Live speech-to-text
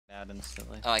out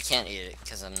instantly. Oh, I can't eat it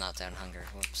because I'm not down hunger.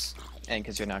 Whoops. And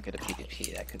because you're not good at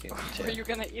PvP, that could be one too. Are you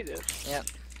gonna eat it? Yep.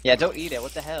 Yeah, don't eat it.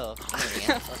 What the hell?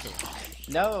 Yeah, fuck it.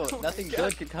 No, Oh my nothing God.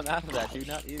 good could come out of that. Do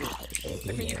not eat it.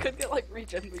 I mean, you could get like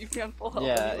regen, but you'd be on full health.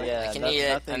 Yeah, anyway. yeah. I can that's eat it.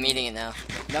 nothing- I'm eating it now.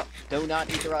 No, do not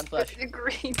eat the rotten flesh. The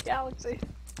green galaxy.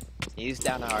 He's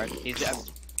down hard. He's down.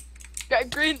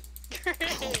 Green. Green.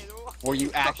 Were you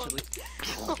actually?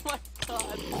 Oh my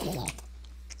god.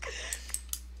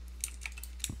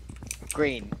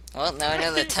 Green. Well, now I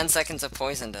know that 10 seconds of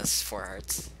poison does 4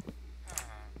 hearts.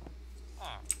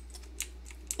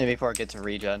 And before it gets a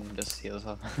regen, just heals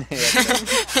off.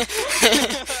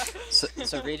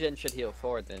 so regen should heal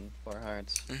 4 then, 4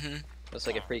 hearts. Mm-hmm. That's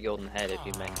like a free golden head if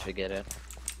you manage to get it.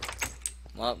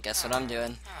 Well, guess what I'm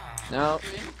doing? No,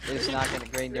 it's not gonna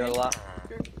green do a lot.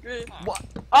 Green. What?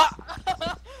 Ah!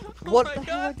 What Oh the my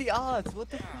hell are god. the odds? What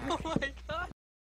the fuck? Oh my god.